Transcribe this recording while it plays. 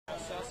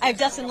I have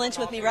Dustin Lynch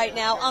with me right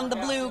now on the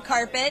blue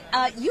carpet.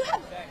 You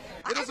have...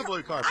 It is a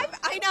blue carpet.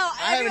 I know.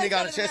 I haven't even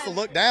got a chance to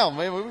look down.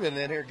 Man, we've been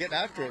in here getting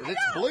after it. It's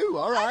blue.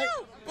 All right.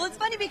 Well, it's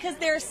funny because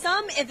there are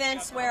some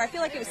events where I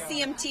feel like it was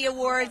CMT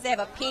Awards. They have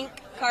a pink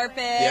carpet,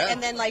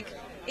 and then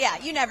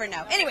you never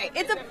know. Anyway,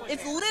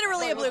 it's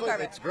literally a blue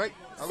carpet. It's great.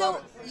 I so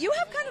love it. you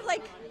have kind of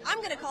like, I'm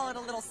going to call it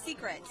a little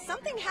secret.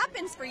 Something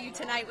happens for you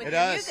tonight with your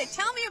does. music.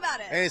 Tell me about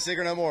it. Ain't a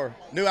secret no more.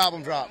 New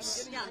album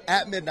drops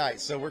at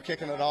midnight, so we're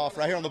kicking it off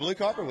right here on the blue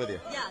carpet with you.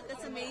 Yeah,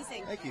 that's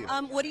amazing. Thank you.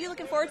 What are you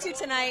looking forward to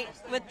tonight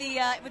with the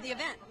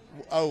event?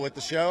 Oh, with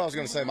the show? I was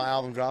going to say my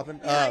album dropping.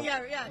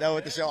 Yeah. No,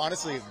 with the show,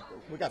 honestly,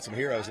 we got some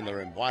heroes in the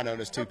room.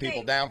 Winona's two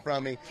people down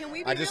from me. Can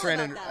we be I just real ran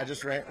about in, that? I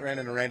just ran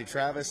into Randy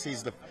Travis.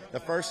 He's the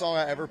first song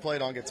I ever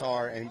played on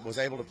guitar and was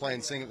able to play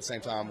and sing at the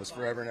same time was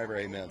Forever and Ever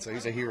Amen. So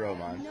he's a hero of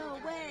mine. No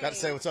way. Got to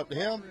say what's up to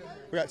him.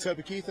 We got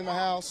Toby Keith in the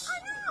house.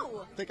 I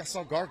know. I think I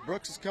saw Garth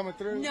Brooks is coming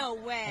through. No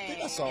way. I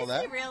think I saw Is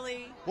that. he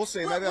really? We'll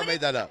see. Maybe I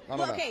made that up. I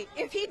don't know. Okay,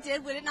 if he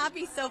did, would it not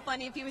be so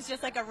funny if he was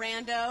just like a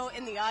rando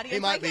in the audience? He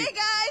might be. Hey,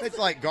 guys. It's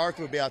like Garth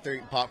would be out there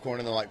eating popcorn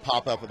and then like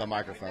pop up with a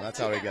microphone. That's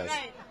how he goes.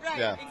 Right,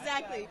 yeah.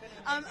 Exactly.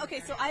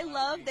 Okay, so I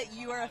love that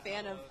you are a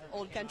fan of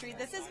old country.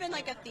 This has been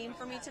like a theme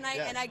for me tonight,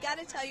 and I got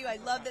to tell you, I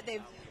love that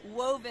they've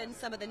woven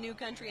some of the new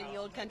country and the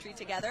old country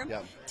together.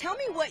 Yeah. Tell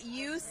me what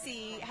you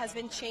see has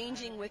been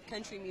changing with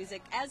country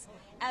music as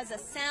a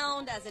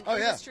sound, as an Oh,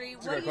 industry. yeah.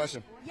 That's a great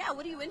question. Yeah,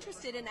 what are you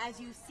interested in as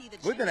you see the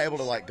change? We've been able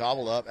to like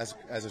gobble up as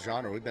a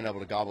genre. We've been able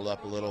to gobble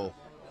up a little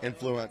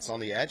influence on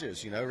the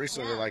edges. You know,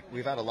 recently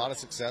we've had a lot of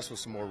success with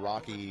some more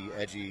rocky,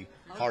 edgy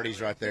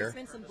parties right there. There's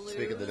been some blues.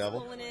 Speak of the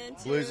devil,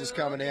 blues is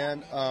coming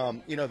in.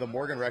 You know, the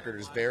Morgan record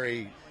is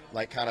very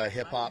like kind of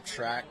hip hop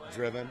track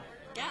driven.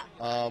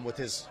 Yeah. With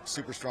his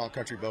super strong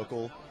country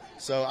vocal.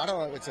 So I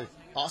don't know. It's an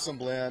awesome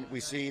blend. We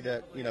see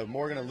that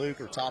Morgan and Luke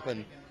are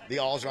topping the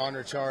all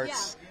genre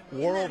charts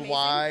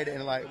worldwide,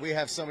 and like we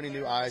have so many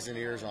new eyes and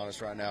ears on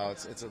us right now.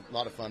 It's a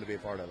lot of fun to be a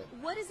part of it.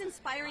 What is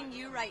inspiring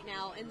you right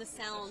now in the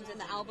sound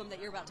and the album that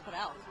you're about to put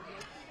out?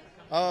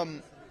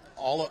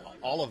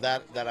 All of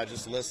that I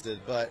just listed,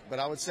 but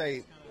I would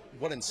say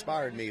what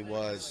inspired me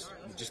was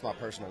just my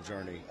personal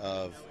journey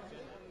of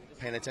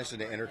paying attention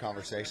to inner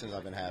conversations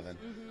I've been having,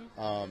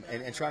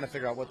 and trying to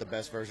figure out what the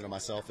best version of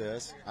myself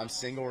is. I'm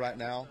single right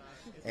now,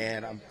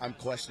 and I'm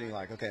questioning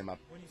like, okay, am I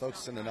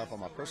focusing enough on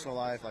my personal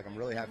life? Like I'm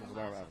really happy with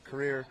my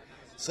career.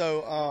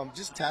 So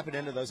just tapping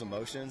into those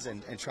emotions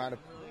and trying to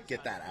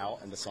get that out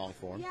in the song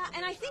form. Yeah,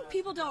 and I think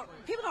people don't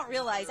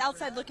realize,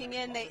 outside looking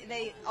in,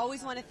 they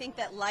always want to think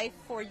that life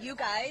for you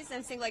guys,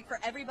 and saying like for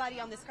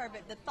everybody on this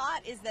carpet, the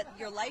thought is that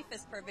your life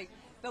is perfect,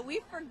 but we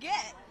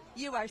forget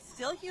you are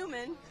still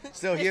human.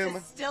 Still human.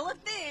 It's still a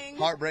thing.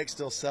 Heartbreak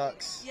still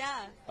sucks.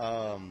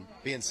 Yeah.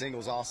 Being single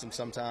is awesome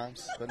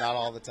sometimes, but not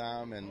all the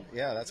time. And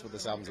yeah, that's what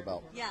this album's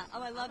about. Yeah.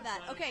 Oh, I love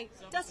that. Okay,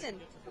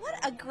 Dustin, what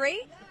a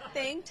great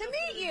thing to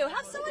meet you.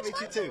 Have so much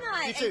fun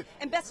tonight. You too.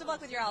 And best of luck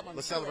with your album.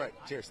 Let's celebrate.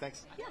 Cheers.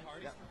 Thanks. Yeah.